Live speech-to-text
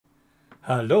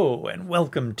Hello and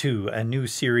welcome to a new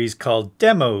series called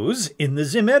Demos in the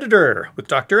ZIM editor with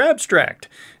Dr. Abstract.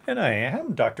 And I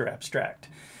am Dr. Abstract.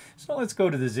 So let's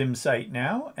go to the ZIM site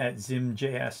now at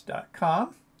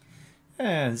zimjs.com.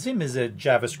 And ZIM is a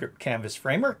JavaScript canvas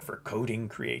framework for coding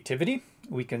creativity.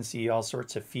 We can see all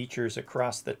sorts of features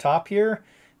across the top here.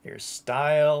 There's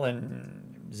style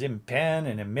and ZIM pen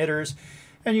and emitters.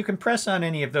 And you can press on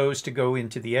any of those to go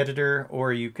into the editor,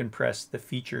 or you can press the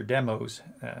Feature Demos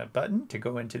button to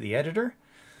go into the editor.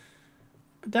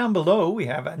 But down below, we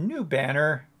have a new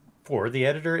banner for the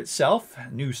editor itself,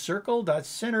 new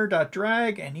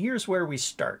circle.center.drag, and here's where we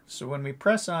start. So when we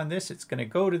press on this, it's going to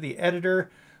go to the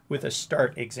editor with a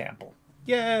start example.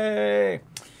 Yay!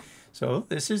 So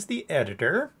this is the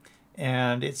editor.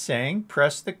 And it's saying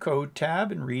press the code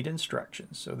tab and read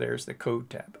instructions. So there's the code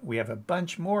tab. We have a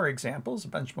bunch more examples, a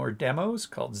bunch more demos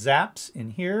called zaps in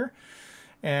here.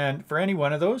 And for any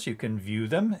one of those, you can view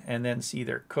them and then see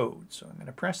their code. So I'm going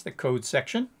to press the code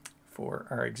section for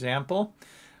our example.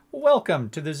 Welcome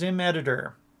to the ZIM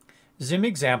editor. ZIM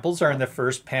examples are in the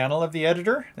first panel of the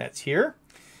editor. That's here.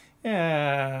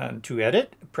 And to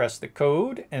edit, press the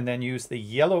code and then use the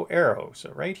yellow arrow.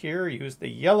 So right here, use the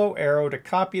yellow arrow to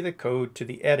copy the code to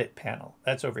the edit panel.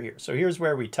 That's over here. So here's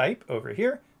where we type over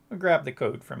here. We'll grab the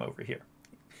code from over here.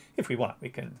 If we want, we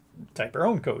can type our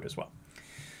own code as well.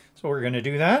 So we're going to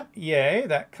do that. Yay,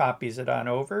 that copies it on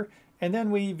over. And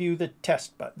then we view the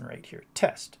test button right here,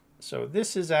 test. So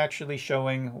this is actually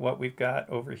showing what we've got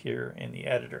over here in the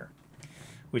editor,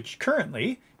 which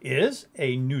currently is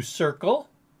a new circle.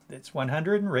 It's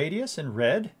 100 in radius and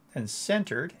red and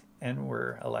centered, and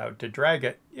we're allowed to drag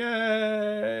it.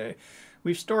 Yay!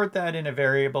 We've stored that in a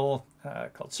variable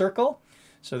called circle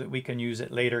so that we can use it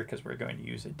later because we're going to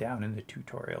use it down in the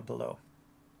tutorial below.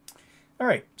 All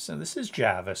right, so this is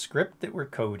JavaScript that we're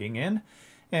coding in.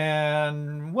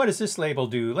 And what does this label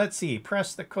do? Let's see,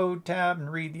 press the code tab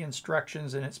and read the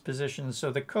instructions in its position.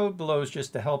 So the code below is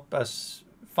just to help us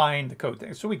find the code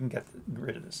thing. So we can get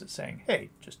rid of this. It's saying,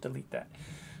 hey, just delete that.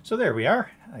 So there we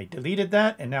are. I deleted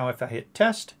that, and now if I hit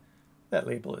test, that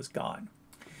label is gone.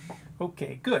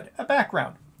 Okay, good. A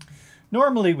background.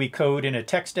 Normally we code in a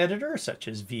text editor such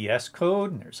as VS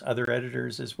Code, and there's other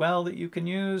editors as well that you can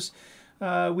use.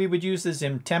 We would use the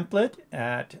ZIM template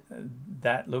at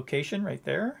that location right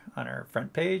there on our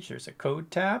front page. There's a code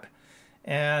tab,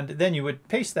 and then you would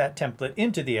paste that template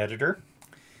into the editor,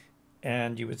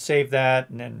 and you would save that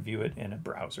and then view it in a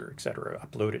browser, etc.,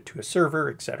 upload it to a server,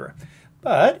 etc.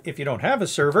 But if you don't have a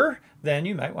server, then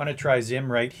you might want to try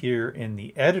ZIM right here in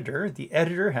the editor. The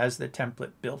editor has the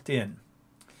template built in.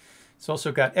 It's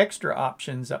also got extra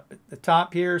options up at the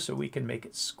top here, so we can make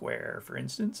it square, for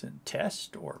instance, and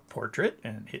test, or portrait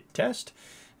and hit test.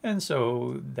 And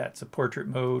so that's a portrait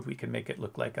mode. We can make it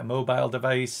look like a mobile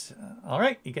device. All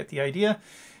right, you get the idea.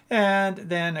 And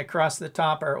then across the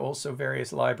top are also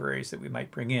various libraries that we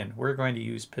might bring in. We're going to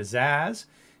use Pizzazz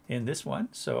in this one,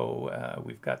 so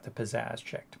we've got the Pizzazz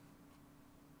checked.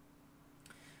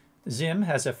 ZIM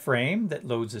has a frame that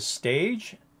loads a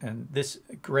stage, and this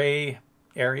gray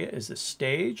area is a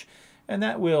stage, and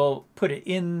that will put it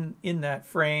in that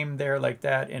frame there like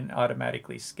that and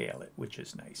automatically scale it, which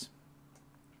is nice.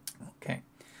 Okay.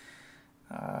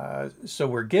 So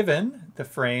we're given the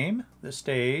frame, the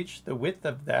stage, the width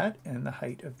of that, and the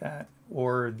height of that,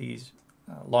 or these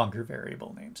longer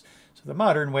variable names. So the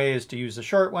modern way is to use the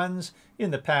short ones.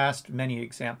 In the past, many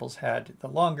examples had the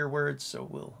longer words,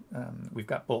 so we've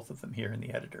got both of them here in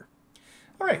the editor.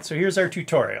 All right, so here's our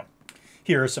tutorial.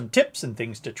 Here are some tips and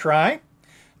things to try.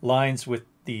 Lines with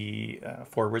the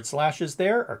forward slashes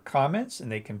there are comments,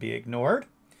 and they can be ignored.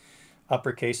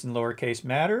 Uppercase and lowercase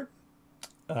matter.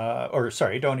 Or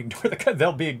sorry, don't ignore the,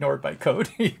 they'll be ignored by code.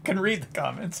 You can read the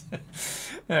comments.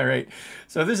 All right,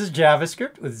 so this is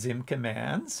JavaScript with ZIM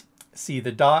commands. See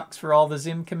the docs for all the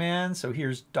ZIM commands. So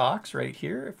here's docs right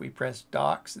here. If we press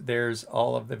docs, there's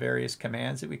all of the various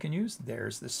commands that we can use.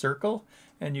 There's the circle,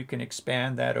 and you can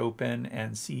expand that open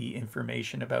and see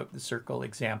information about the circle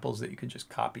examples that you can just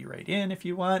copy right in if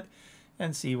you want,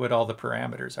 and see what all the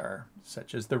parameters are,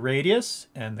 such as the radius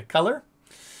and the color.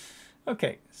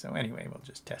 Okay, so anyway, we'll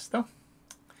just test though.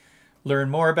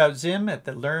 Learn more about ZIM at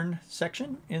the Learn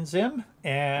section in ZIM,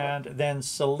 and then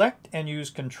select and use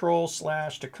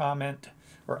Ctrl/ to comment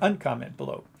or uncomment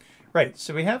below. Right,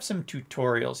 so we have some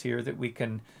tutorials here that we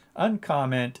can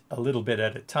uncomment a little bit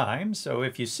at a time. So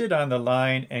if you sit on the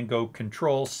line and go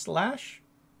Ctrl/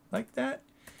 like that,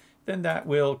 then that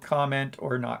will comment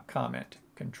or not comment,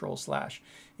 Ctrl/.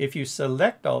 If you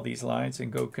select all these lines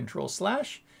and go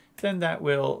Ctrl/, then that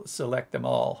will select them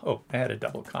all. Oh, I had a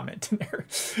double comment in there.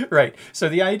 Right. So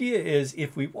the idea is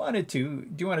if we wanted to,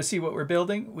 do you want to see what we're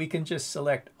building? We can just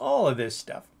select all of this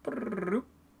stuff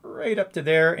right up to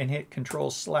there and hit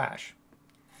Ctrl/.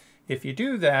 If you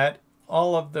do that,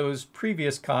 all of those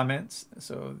previous comments,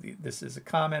 so this is a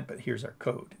comment, but here's our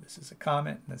code. This is a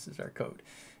comment, and this is our code.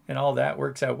 And all that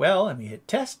works out well, and we hit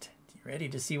test. You ready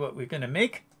to see what we're going to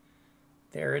make?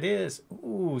 There it is.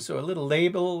 Ooh, so a little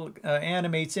label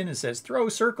animates in and says, throw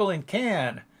circle in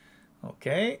can.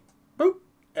 Okay, boop.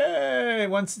 Hey,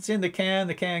 once it's in the can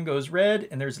goes red,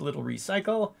 and there's a little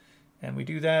recycle. And we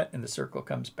do that, and the circle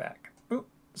comes back. Boop.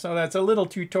 So that's a little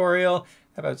tutorial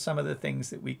about some of the things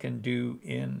that we can do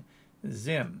in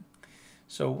ZIM.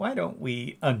 So why don't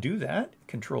we undo that?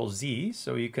 Ctrl-Z,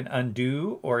 so you can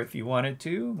undo, or if you wanted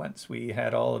to, once we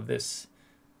had all of this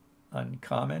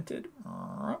uncommented,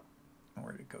 where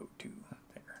to go to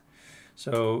there.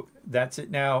 So that's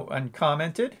it now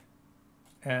uncommented.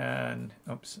 And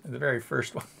oops, the very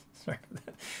first one. Sorry about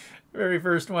that. The very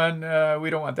first one, we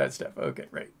don't want that stuff. Okay,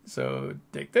 right. So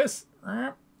take this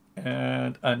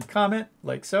and uncomment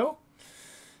like so.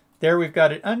 There we've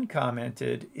got it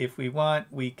uncommented. If we want,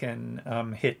 we can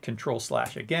hit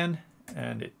Ctrl/ again,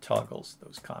 and it toggles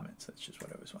those comments. That's just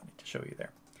what I was wanting to show you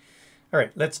there. All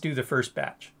right, let's do the first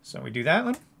batch. So we do that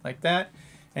one like that.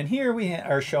 And here we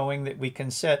are showing that we can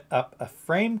set up a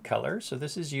frame color. So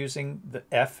this is using the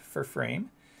F for frame.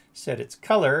 Set its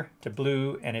color to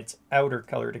blue and its outer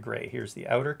color to gray. Here's the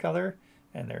outer color,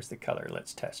 and there's the color.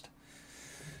 Let's test.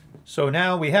 So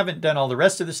now we haven't done all the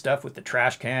rest of the stuff with the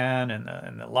trash can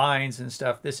and the lines and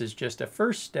stuff. This is just a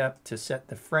first step to set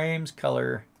the frame's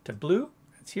color to blue.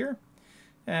 That's here.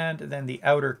 And then the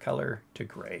outer color to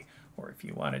gray. Or if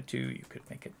you wanted to, you could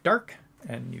make it dark,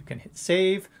 and you can hit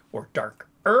save, or darker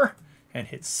and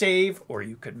hit save, or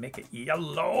you could make it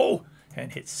yellow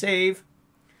and hit save.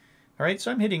 All right,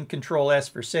 so I'm hitting Ctrl-S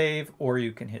for save, or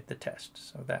you can hit the test.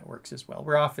 So that works as well.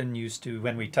 We're often used to,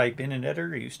 when we type in an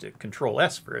editor, used to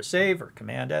Ctrl-S for a save, or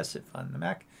Command-S if on the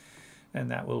Mac.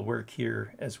 And that will work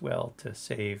here as well to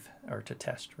save or to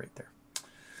test right there.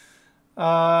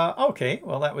 Okay,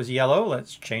 well that was yellow.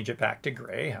 Let's change it back to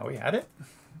gray, how we had it.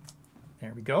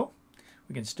 There we go.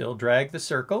 We can still drag the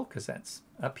circle because that's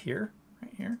up here,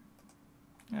 right here.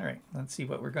 All right, let's see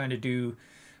what we're going to do.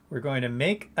 We're going to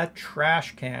make a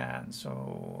trash can. So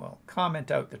I'll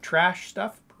comment out the trash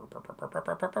stuff.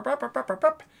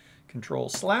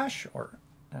 Ctrl/ or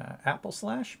Apple/.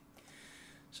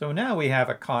 So now we have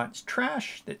a const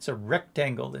trash that's a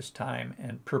rectangle this time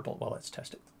and purple. Well, let's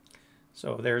test it.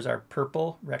 So there's our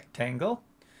purple rectangle.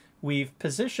 We've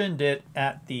positioned it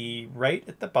at the right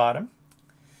at the bottom.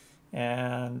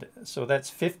 And so that's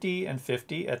 50 and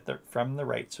 50 from the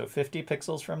right. So 50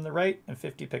 pixels from the right and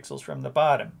 50 pixels from the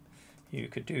bottom. You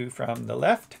could do from the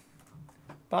left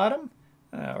bottom,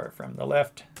 or from the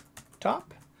left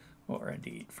top, or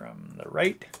indeed from the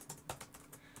right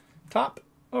top,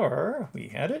 or we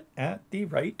had it at the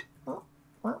right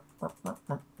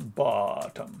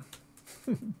bottom.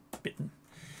 Bitten.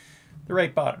 The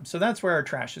right bottom. So that's where our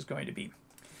trash is going to be.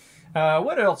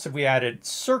 What else have we added?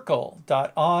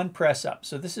 Circle.onPressUp.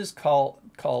 So this is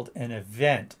called an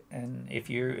event. And if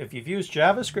you've used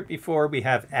JavaScript before, we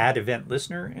have add event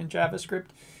listener in JavaScript.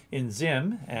 In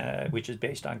ZIM, which is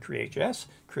based on CreateJS,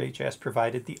 CreateJS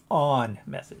provided the on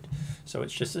method. So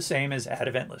it's just the same as add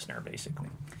event listener, basically,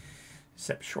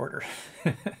 except shorter.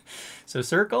 So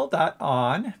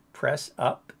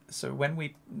circle.onPressUp. So when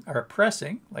we are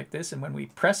pressing like this, and when we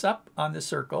press up on the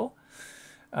circle,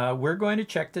 we're going to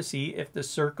check to see if the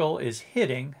circle is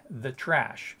hitting the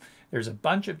trash. There's a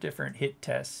bunch of different hit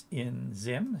tests in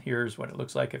ZIM. Here's what it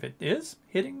looks like if it is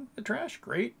hitting the trash.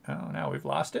 Great. Oh, now we've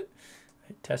lost it.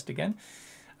 Hit test again.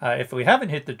 If we haven't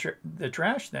hit the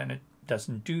trash, then it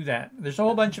doesn't do that. There's a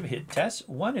whole bunch of hit tests.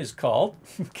 One is called,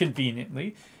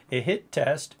 conveniently, a hit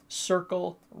test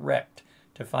circle rect,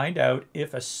 to find out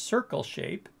if a circle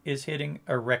shape is hitting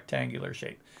a rectangular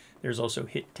shape. There's also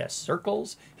hit test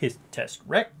circles, hit test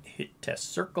rect, hit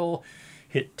test circle,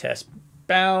 hit test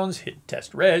bounds, hit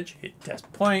test reg, hit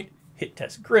test point, hit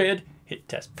test grid, hit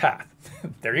test path.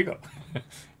 There you go.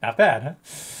 Not bad, huh?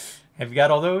 Have you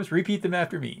got all those? Repeat them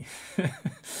after me.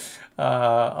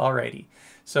 Alrighty.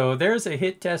 So there's a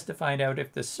hit test to find out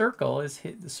if the circle is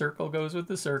hit. The circle goes with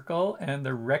the circle, and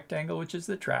the rectangle, which is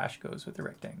the trash, goes with the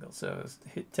rectangle. So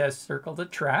hit test circle to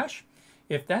trash.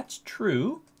 If that's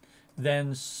true,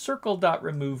 then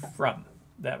circle.removeFrom.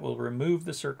 That will remove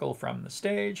the circle from the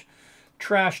stage.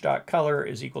 Trash.color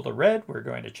is equal to red. We're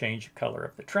going to change the color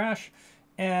of the trash.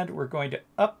 and we're going to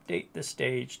update the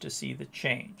stage to see the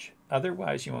change.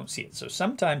 Otherwise, you won't see it. So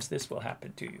sometimes this will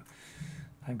happen to you.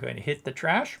 I'm going to hit the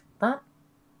trash.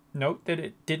 Note that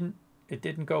it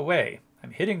didn't go away.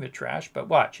 I'm hitting the trash, but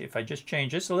watch, if I just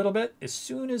change this a little bit, as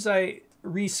soon as I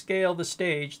rescale the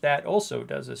stage, that also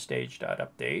does a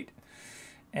stage.update,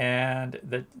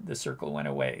 and the circle went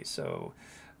away. So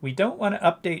we don't want to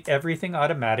update everything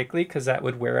automatically because that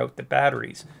would wear out the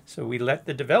batteries. So we let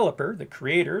the developer, the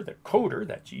creator, the coder,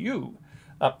 that's you,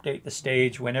 update the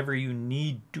stage whenever you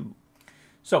need to.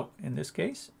 So in this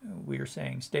case, we are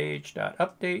saying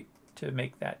stage.update to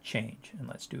make that change. And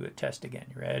let's do a test again.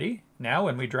 You ready? Now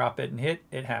when we drop it and hit,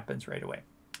 it happens right away.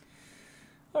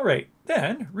 All right,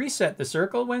 then reset the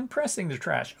circle when pressing the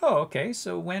trash. Oh, okay,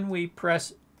 so when we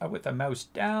press with a mouse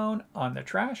down on the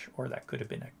trash, or that could have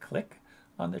been a click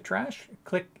on the trash.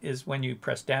 Click is when you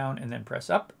press down and then press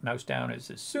up. Mouse down is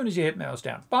as soon as you hit mouse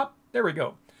down. Pop, there we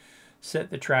go.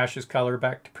 Set the trash's color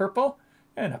back to purple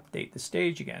and update the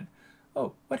stage again.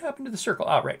 Oh, what happened to the circle?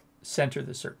 Oh, right, center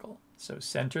the circle. So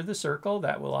center the circle,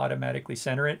 that will automatically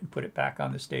center it and put it back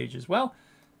on the stage as well,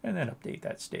 and then update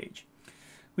that stage.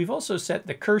 We've also set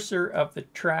the cursor of the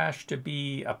trash to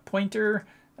be a pointer.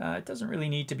 It doesn't really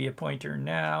need to be a pointer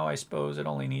now. I suppose it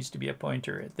only needs to be a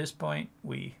pointer at this point.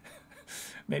 We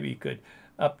maybe could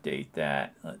update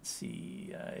that. Let's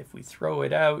see, if we throw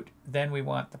it out, then we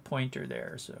want the pointer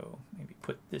there. So maybe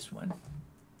put this one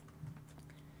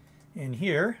in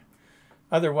here.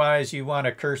 Otherwise, you want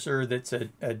a cursor that's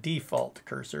a default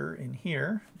cursor in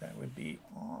here. That would be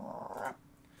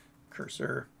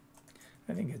cursor.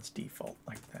 I think it's default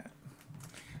like that.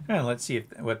 And let's see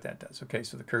what that does. Okay,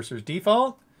 so the cursor's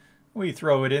default. We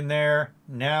throw it in there.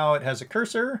 Now it has a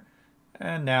cursor.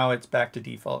 And now it's back to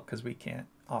default because we can't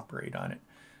operate on it.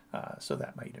 So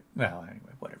that might have, well,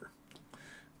 anyway, whatever.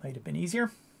 Might have been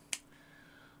easier.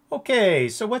 Okay,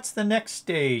 so what's the next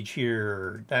stage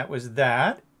here? That was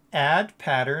that. Add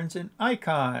patterns and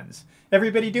icons.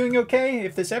 Everybody doing okay?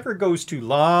 If this ever goes too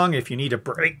long, if you need a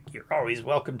break, you're always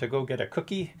welcome to go get a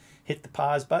cookie. Hit the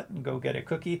pause button, go get a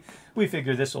cookie. We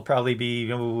figure this will probably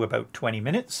be about 20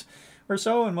 minutes or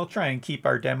so, and we'll try and keep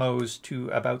our demos to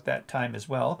about that time as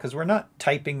well, because we're not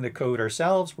typing the code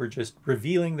ourselves, we're just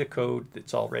revealing the code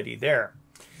that's already there.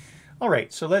 All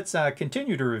right, so let's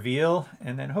continue to reveal,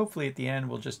 and then hopefully at the end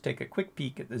we'll just take a quick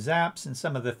peek at the zaps and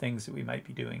some of the things that we might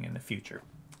be doing in the future.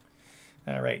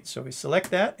 All right, so we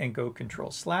select that and go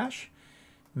Control/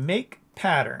 make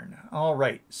pattern. All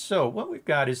right, so what we've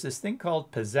got is this thing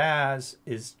called pizzazz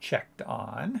is checked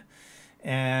on.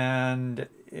 And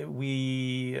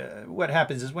what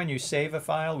happens is when you save a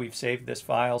file, we've saved this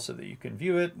file so that you can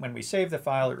view it. When we save the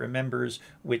file, it remembers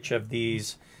which of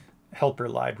these helper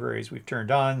libraries we've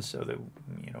turned on so that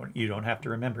you don't have to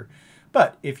remember.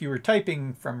 But if you were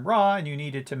typing from raw and you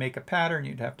needed to make a pattern,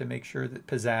 you'd have to make sure that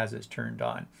pizzazz is turned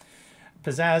on.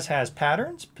 Pizzazz has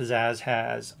patterns, pizzazz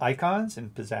has icons,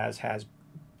 and pizzazz has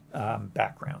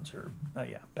backgrounds, or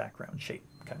background shape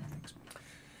kind of things.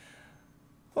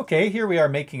 Okay, here we are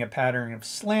making a pattern of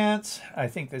slants. I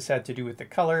think this had to do with the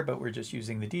color, but we're just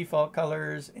using the default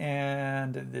colors,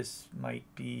 and this might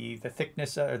be the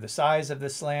thickness or the size of the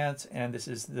slants, and this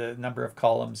is the number of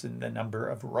columns and the number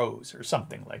of rows or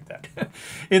something like that.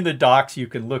 In the docs you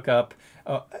can look up,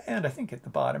 and I think at the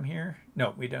bottom here,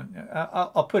 no, we don't.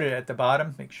 I'll put it at the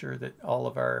bottom, make sure that all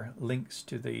of our links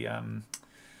to the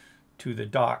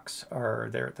docs are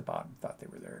there at the bottom. Thought they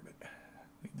were there, but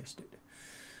we missed it.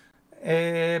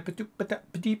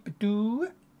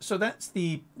 So that's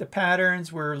the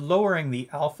patterns. We're lowering the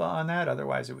alpha on that,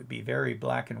 otherwise it would be very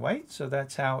black and white. So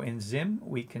that's how in ZIM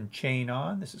we can chain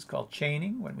on. This is called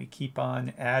chaining, when we keep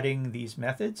on adding these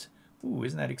methods. Ooh,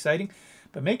 isn't that exciting?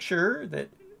 But make sure that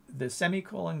the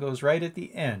semicolon goes right at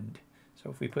the end. So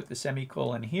if we put the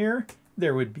semicolon here,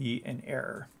 there would be an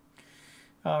error.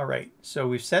 All right, so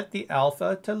we've set the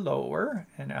alpha to lower,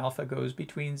 and alpha goes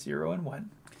between 0 and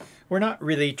 1. We're not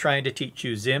really trying to teach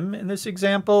you ZIM in this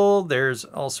example. There's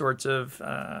all sorts of,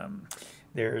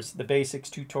 there's the basics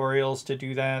tutorials to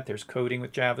do that. There's coding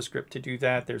with JavaScript to do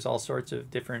that. There's all sorts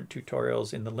of different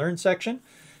tutorials in the Learn section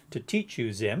to teach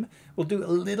you ZIM. We'll do a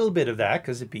little bit of that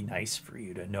because it'd be nice for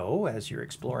you to know as you're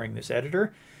exploring this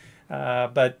editor.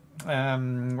 But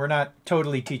we're not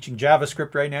totally teaching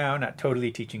JavaScript right now, not totally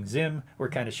teaching ZIM. We're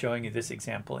kind of showing you this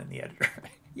example in the editor.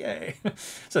 Yay.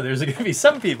 So there's going to be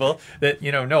some people that,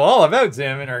 know all about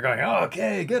ZIM and are going, oh,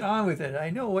 okay, get on with it. I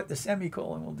know what the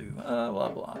semicolon will do, blah,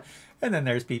 blah. And then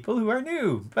there's people who are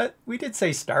new. But we did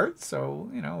say start, so,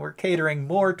 we're catering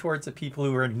more towards the people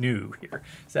who are new here.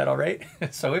 Is that all right?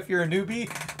 So if you're a newbie,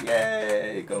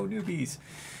 yay, go newbies.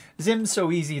 ZIM's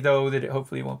so easy, though, that it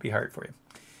hopefully won't be hard for you.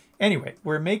 Anyway,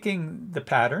 we're making the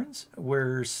patterns,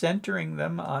 we're centering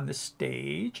them on the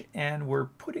stage, and we're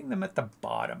putting them at the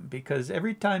bottom because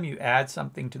every time you add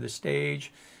something to the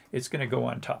stage, it's going to go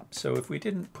on top. So if we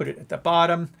didn't put it at the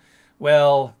bottom,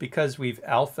 well, because we've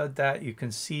alphaed that, you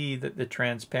can see that the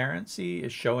transparency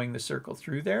is showing the circle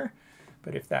through there.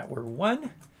 But if that were 1,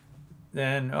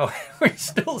 then, oh, we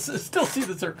still see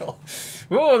the circle.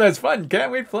 Oh, that's fun.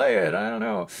 Can't we play it? I don't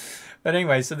know. But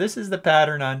anyway, so this is the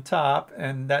pattern on top,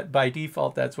 and that by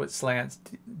default, that's what slants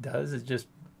does. It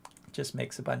just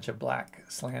makes a bunch of black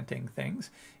slanting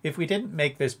things. If we didn't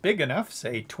make this big enough,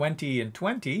 say 20 and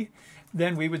 20,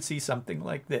 then we would see something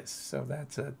like this. So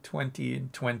that's a 20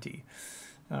 and 20.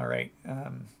 All right,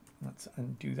 let's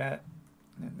undo that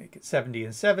and make it 70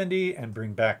 and 70 and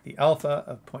bring back the alpha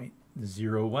of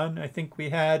 0.01 I think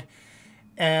we had.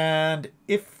 And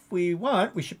if we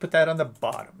want, we should put that on the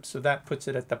bottom. So that puts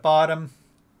it at the bottom.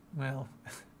 Well,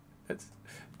 that's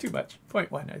too much.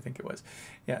 0.1 I think it was.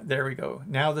 Yeah, there we go.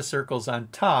 Now the circle's on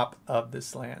top of the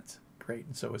slants. Great,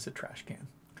 and so is the trash can.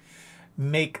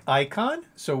 Make icon.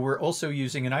 So we're also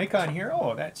using an icon here.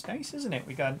 Oh, that's nice, isn't it?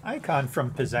 We got an icon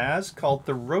from Pizzazz called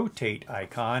the rotate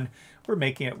icon. We're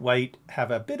making it white,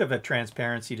 have a bit of a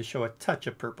transparency to show a touch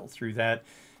of purple through that.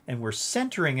 And we're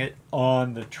centering it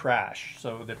on the trash.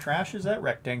 So the trash is that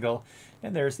rectangle,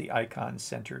 and there's the icon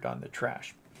centered on the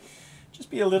trash. Just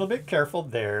be a little bit careful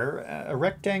there. A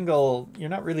rectangle, you're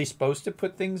not really supposed to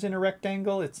put things in a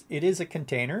rectangle. It is a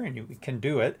container, and you can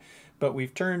do it, but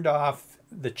we've turned off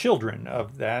the children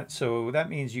of that. So that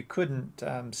means you couldn't,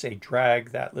 say,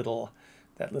 drag that little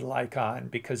icon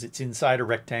because it's inside a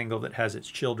rectangle that has its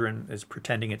children, is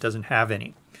pretending it doesn't have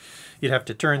any. You'd have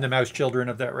to turn the mouse children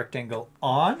of that rectangle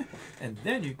on, and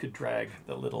then you could drag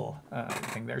the little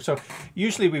thing there. So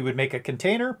usually we would make a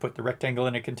container, put the rectangle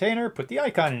in a container, put the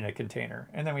icon in a container,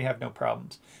 and then we have no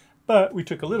problems. But we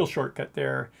took a little shortcut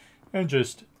there and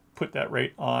just put that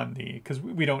right on the, because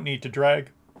we don't need to drag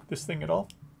this thing at all.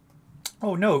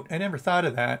 Oh, note, I never thought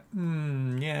of that.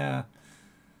 Yeah.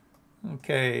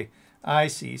 Okay. I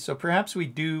see. So perhaps we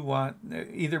do want,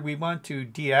 either we want to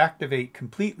deactivate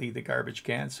completely the garbage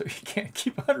can so you can't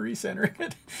keep on recentering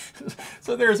it.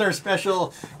 So there's our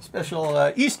special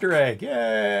Easter egg.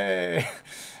 Yay!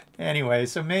 Anyway,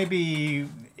 so maybe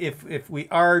if we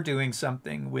are doing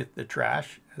something with the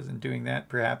trash, as in doing that,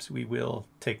 perhaps we will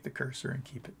take the cursor and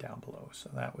keep it down below. So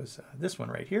that was this one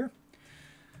right here.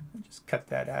 I'll just cut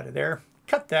that out of there.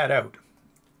 Cut that out.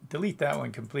 Delete that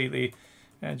one completely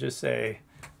and just say,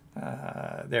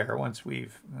 there, once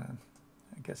we've,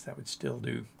 I guess that would still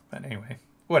do, but anyway,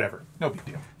 whatever, no big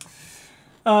deal.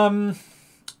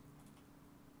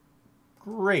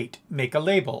 Great, make a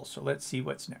label. So let's see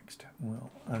what's next.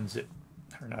 We'll unzip,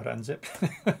 or not unzip,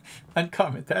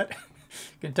 uncomment that.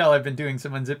 You can tell I've been doing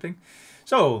some unzipping.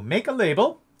 So make a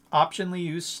label, optionally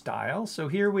use style. So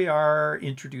here we are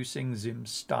introducing ZIM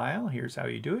style. Here's how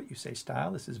you do it. You say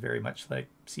style. This is very much like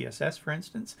CSS, for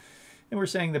instance. And we're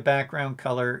saying the background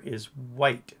color is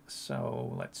white.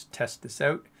 So let's test this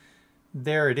out.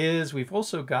 There it is. We've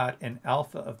also got an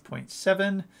alpha of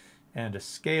 0.7 and a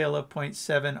scale of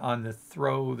 0.7 on the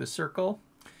throw the circle.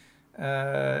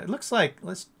 It looks like,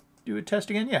 let's do a test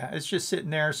again. Yeah, it's just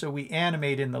sitting there. So we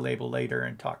animate in the label later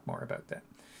and talk more about that.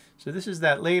 So this is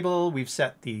that label. We've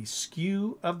set the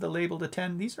skew of the label to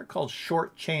 10. These are called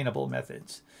short chainable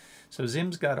methods. So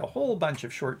ZIM's got a whole bunch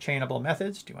of short chainable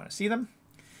methods. Do you want to see them?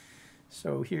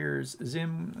 So here's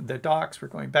ZIM, the docs. We're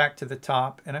going back to the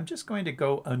top, and I'm just going to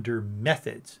go under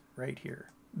methods right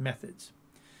here, methods.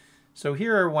 So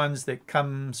here are ones that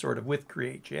come sort of with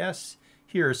Create.js.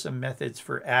 Here are some methods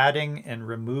for adding and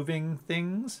removing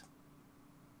things.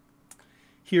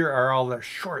 Here are all the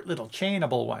short little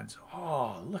chainable ones.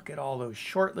 Oh, look at all those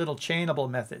short little chainable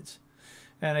methods.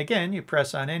 And again, you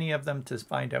press on any of them to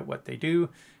find out what they do.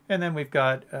 And then we've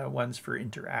got ones for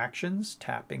interactions,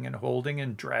 tapping and holding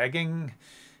and dragging.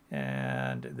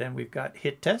 And then we've got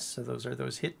hit tests. So those are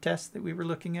those hit tests that we were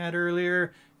looking at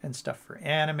earlier, and stuff for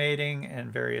animating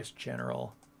and various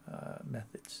general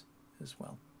methods as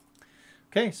well.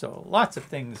 Okay, so lots of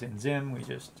things in ZIM. We're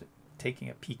just taking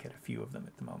a peek at a few of them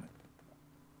at the moment.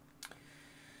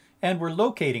 And we're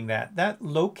locating that. That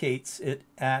locates it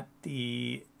at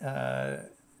the,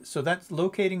 so that's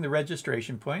locating the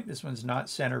registration point. This one's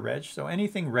not center reg. So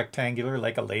anything rectangular,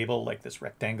 like a label, like this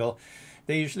rectangle,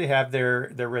 they usually have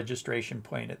their registration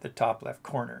point at the top left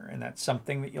corner. And that's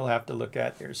something that you'll have to look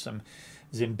at. There's some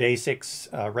ZIM basics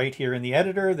right here in the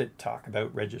editor that talk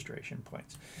about registration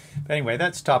points. But anyway,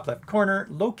 that's top left corner.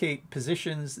 Locate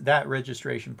positions that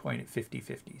registration point at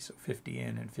 50-50. So 50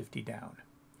 in and 50 down.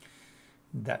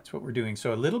 That's what we're doing.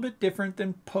 So a little bit different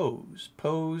than pose.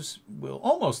 Pose will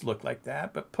almost look like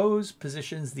that, but pose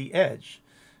positions the edge.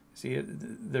 See,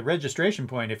 the registration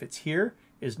point, if it's here,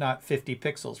 is not 50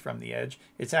 pixels from the edge.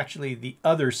 It's actually the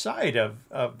other side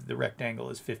of the rectangle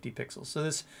is 50 pixels. So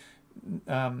this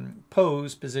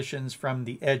pose positions from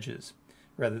the edges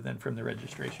rather than from the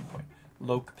registration point.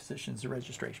 Loc positions the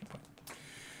registration point.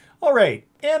 All right,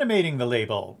 animating the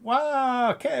label.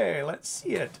 Wow, okay, let's see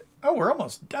it. Oh, we're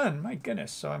almost done, my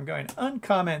goodness. So I'm going to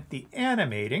uncomment the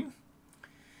animating.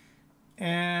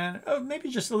 And maybe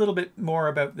just a little bit more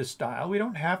about the style. We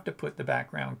don't have to put the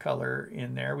background color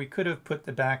in there. We could have put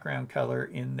the background color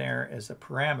in there as a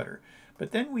parameter.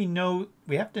 But then we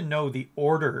have to know the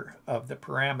order of the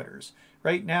parameters.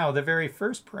 Right now, the very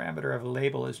first parameter of a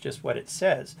label is just what it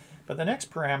says. But the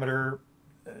next parameter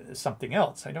is something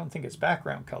else. I don't think it's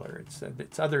background color.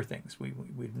 It's other things. We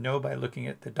know by looking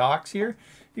at the docs here.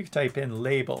 You can type in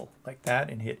label like that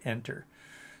and hit enter.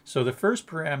 So the first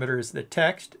parameter is the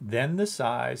text, then the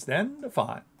size, then the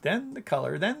font, then the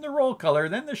color, then the roll color,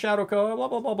 then the shadow color, blah,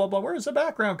 blah, blah, blah, blah. Where's the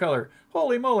background color?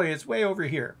 Holy moly, it's way over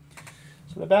here.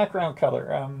 So the background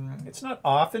color, it's not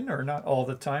often or not all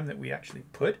the time that we actually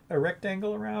put a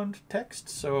rectangle around text.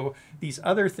 So these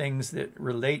other things that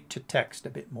relate to text a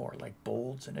bit more, like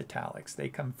bolds and italics, they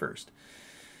come first.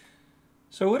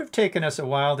 So it would have taken us a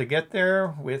while to get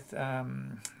there with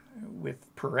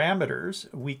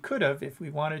parameters. We could have, if we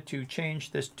wanted to,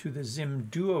 change this to the ZIM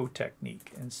duo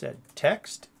technique and said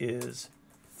text is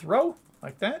throw,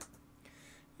 like that.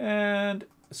 And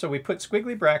so we put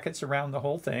squiggly brackets around the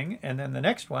whole thing, and then the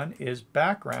next one is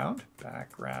background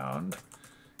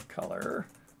color,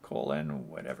 colon,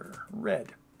 whatever,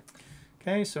 red.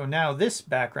 Okay, so now this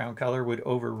background color would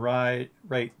override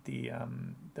the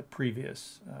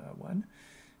previous one.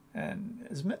 And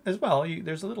as well,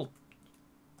 there's a little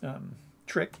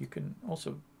trick. You can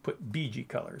also put BG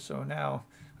color. So now,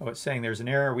 it's saying there's an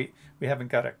error. We haven't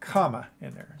got a comma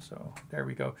in there. So there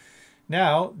we go.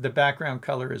 Now the background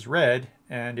color is red,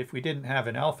 and if we didn't have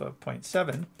an alpha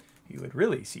 0.7, you would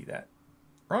really see that.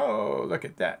 Oh, look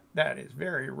at that. That is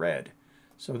very red.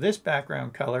 So this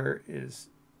background color is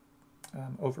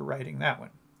overriding that one,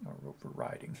 or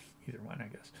overriding, either one, I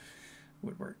guess,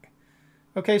 would work.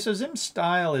 Okay, so ZIM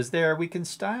style is there. We can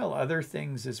style other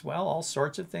things as well, all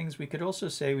sorts of things. We could also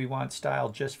say we want style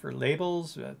just for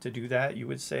labels. To do that, you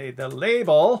would say the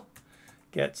label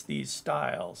gets these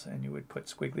styles, and you would put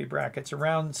squiggly brackets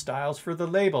around styles for the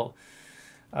label.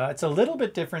 It's a little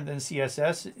bit different than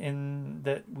CSS in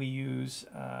that we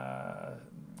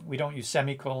don't use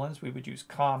semicolons. We would use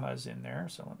commas in there.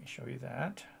 So let me show you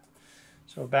that.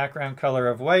 So background color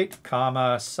of white,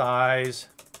 comma, size,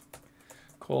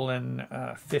 colon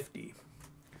 50.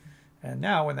 And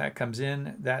now when that comes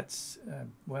in, that's,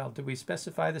 well, did we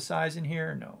specify the size in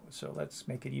here? No. So let's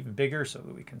make it even bigger so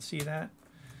that we can see that.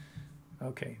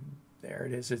 Okay, there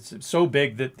it is. It's so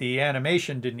big that the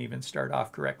animation didn't even start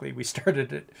off correctly. We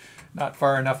started it not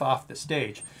far enough off the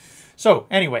stage. So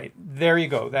anyway, there you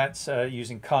go. That's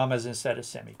using commas instead of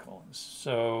semicolons.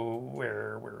 So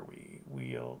where were we?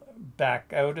 We'll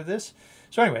back out of this.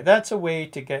 So anyway, that's a way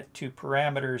to get to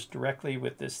parameters directly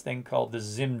with this thing called the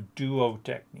ZIM duo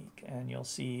technique. And you'll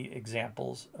see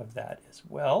examples of that as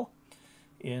well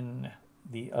in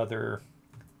the other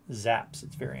zaps.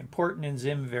 It's very important in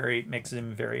ZIM, makes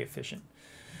ZIM very efficient.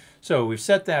 So we've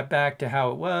set that back to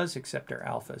how it was, except our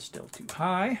alpha is still too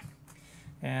high.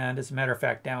 And as a matter of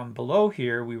fact, down below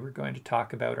here, we were going to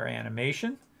talk about our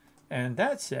animation. And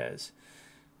that says,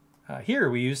 here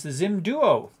we use the ZIM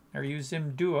duo, or use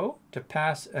ZIM duo to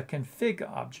pass a config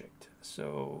object.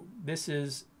 So this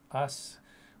is us.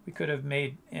 We could have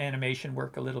made animation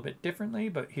work a little bit differently,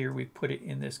 but here we put it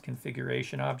in this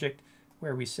configuration object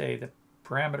where we say the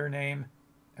parameter name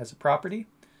as a property,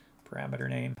 parameter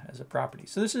name as a property.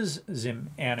 So this is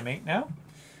ZIM animate now.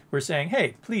 We're saying,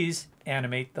 hey, please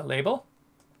animate the label.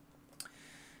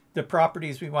 The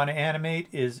properties we want to animate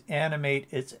is animate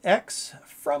its X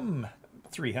from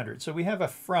 300. So we have a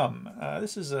from.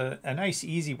 This is a nice,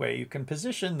 easy way. You can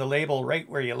position the label right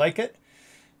where you like it,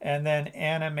 and then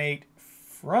animate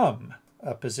from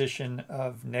a position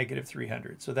of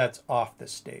 -300. So that's off the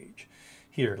stage.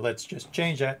 Here, let's just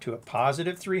change that to a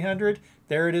positive 300.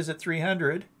 There it is at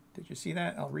 300. Did you see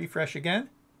that? I'll refresh again.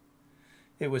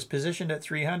 It was positioned at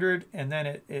 300, and then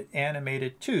it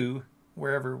animated to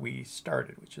wherever we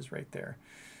started, which is right there.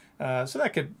 So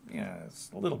that could, it's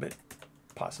a little bit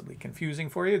possibly confusing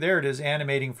for you. There it is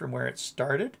animating from where it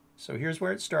started. So here's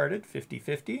where it started,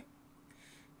 50-50.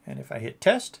 And if I hit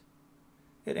test,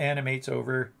 it animates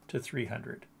over to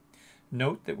 300.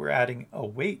 Note that we're adding a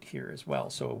wait here as well.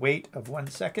 So a wait of 1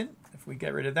 second. If we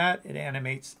get rid of that, it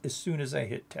animates as soon as I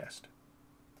hit test.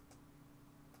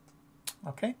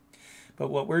 Okay, but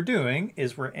what we're doing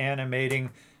is we're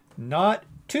animating not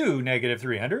to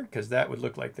 -300, because that would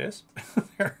look like this.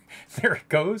 there it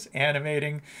goes,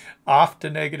 animating off to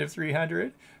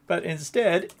 -300, but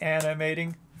instead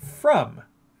animating from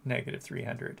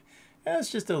 -300. And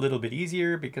it's just a little bit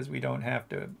easier because we don't have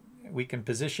to, we can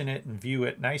position it and view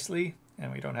it nicely,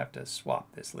 and we don't have to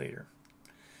swap this later.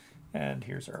 And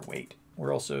here's our wait.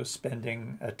 We're also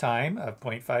spending a time of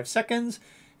 0.5 seconds,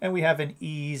 and we have an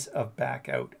ease of back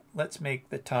out. Let's make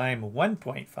the time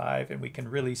 1.5, and we can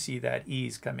really see that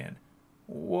ease come in.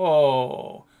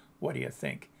 Whoa, what do you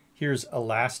think? Here's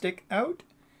elastic out,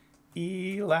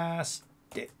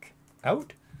 elastic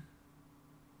out,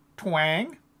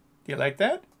 twang. Do you like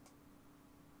that?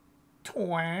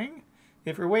 Twang.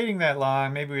 If we're waiting that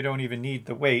long, maybe we don't even need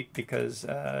the wait because,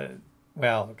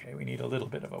 well, okay, we need a little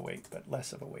bit of a wait, but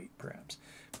less of a wait perhaps,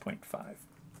 0.5.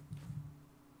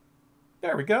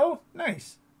 There we go,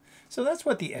 nice. So that's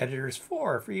what the editor is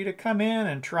for you to come in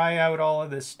and try out all of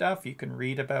this stuff. You can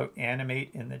read about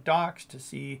animate in the docs to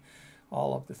see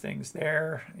all of the things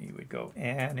there. You would go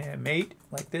animate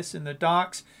like this in the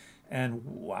docs, and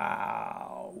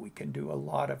wow, we can do a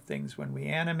lot of things when we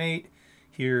animate.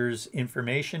 Here's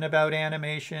information about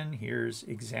animation. Here's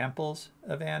examples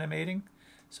of animating.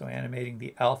 So animating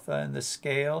the alpha and the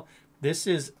scale. This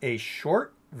is a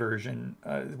short version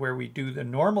where we do the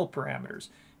normal parameters.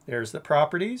 There's the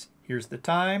properties, here's the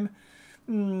time,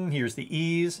 here's the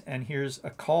ease, and here's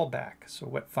a callback. So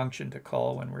what function to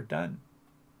call when we're done.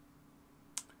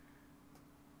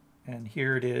 And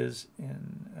here it is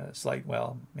in a slight,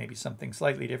 well, maybe something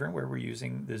slightly different where we're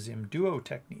using the ZIM duo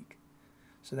technique.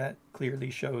 So that clearly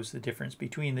shows the difference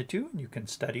between the two, and you can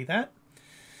study that.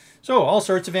 So all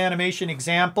sorts of animation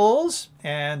examples,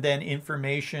 and then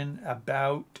information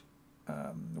about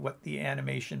what the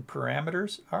animation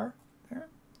parameters are there.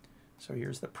 So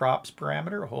here's the props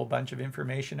parameter, a whole bunch of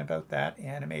information about that,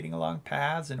 animating along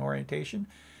paths and orientation.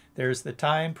 There's the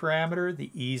time parameter,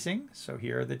 the easing. So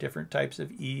here are the different types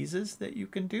of eases that you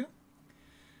can do.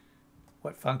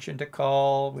 What function to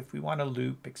call, if we want to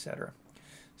loop, etc.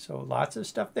 So lots of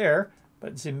stuff there,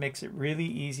 but ZIM makes it really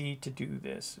easy to do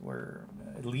this. We're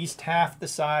at least half the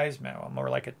size, more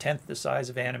like 1/10 the size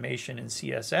of animation in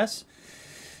CSS.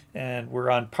 And we're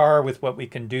on par with what we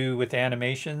can do with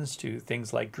animations to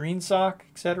things like green sock,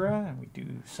 etc. And we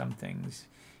do some things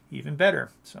even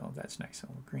better. So that's nice. So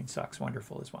green sock's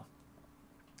wonderful as well.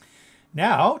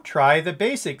 Now try the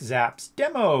basic Zaps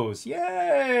demos.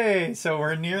 Yay! So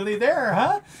we're nearly there,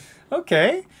 huh?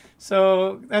 Okay,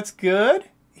 so that's good.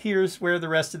 Here's where the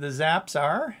rest of the Zaps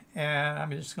are. And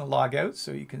I'm just going to log out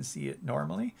so you can see it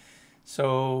normally.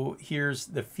 So here's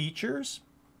the features.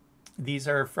 These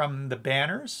are from the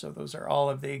banners, so those are all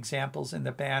of the examples in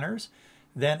the banners.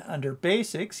 Then under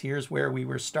basics, here's where we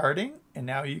were starting, and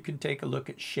now you can take a look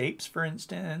at shapes, for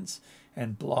instance,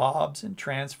 and blobs and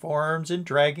transforms and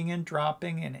dragging and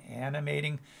dropping and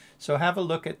animating. So have a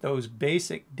look at those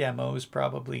basic demos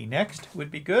probably next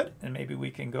would be good, and maybe we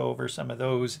can go over some of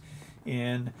those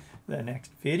in the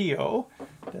next video.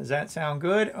 Does that sound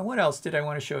good? And what else did I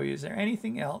want to show you? Is there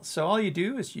anything else? So all you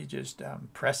do is you just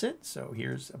press it. So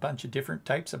here's a bunch of different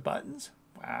types of buttons.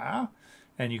 Wow.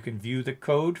 And you can view the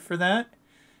code for that.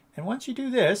 And once you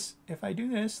do this, if I do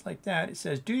this like that, it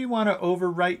says, do you want to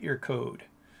overwrite your code?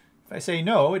 If I say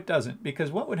no, it doesn't,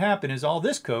 because what would happen is all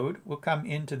this code will come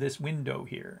into this window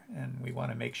here. And we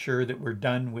want to make sure that we're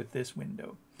done with this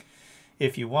window.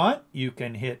 If you want, you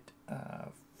can hit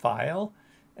File,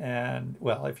 and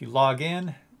well, if you log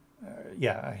in,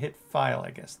 hit File,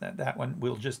 I guess that one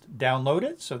will just download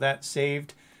it. So that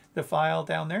saved the file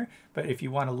down there. But if you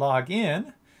want to log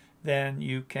in, then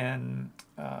you can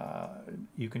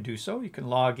do so. You can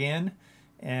log in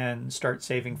and start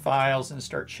saving files and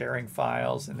start sharing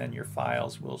files, and then your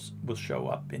files will show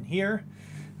up in here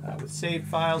with saved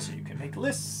files. So you can make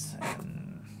lists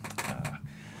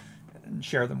and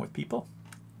share them with people.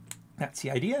 That's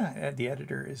the idea. The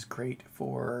editor is great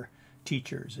for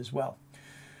teachers as well.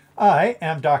 I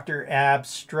am Dr.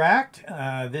 Abstract,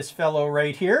 this fellow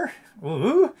right here.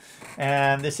 Woohoo!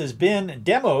 And this has been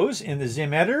Demos in the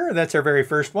ZIM editor. That's our very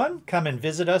first one. Come and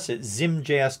visit us at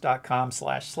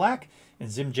zimjs.com/Slack and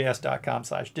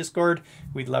zimjs.com/Discord.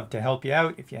 We'd love to help you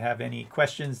out if you have any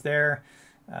questions there.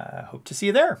 Hope to see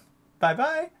you there.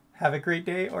 Bye-bye. Have a great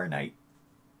day or night.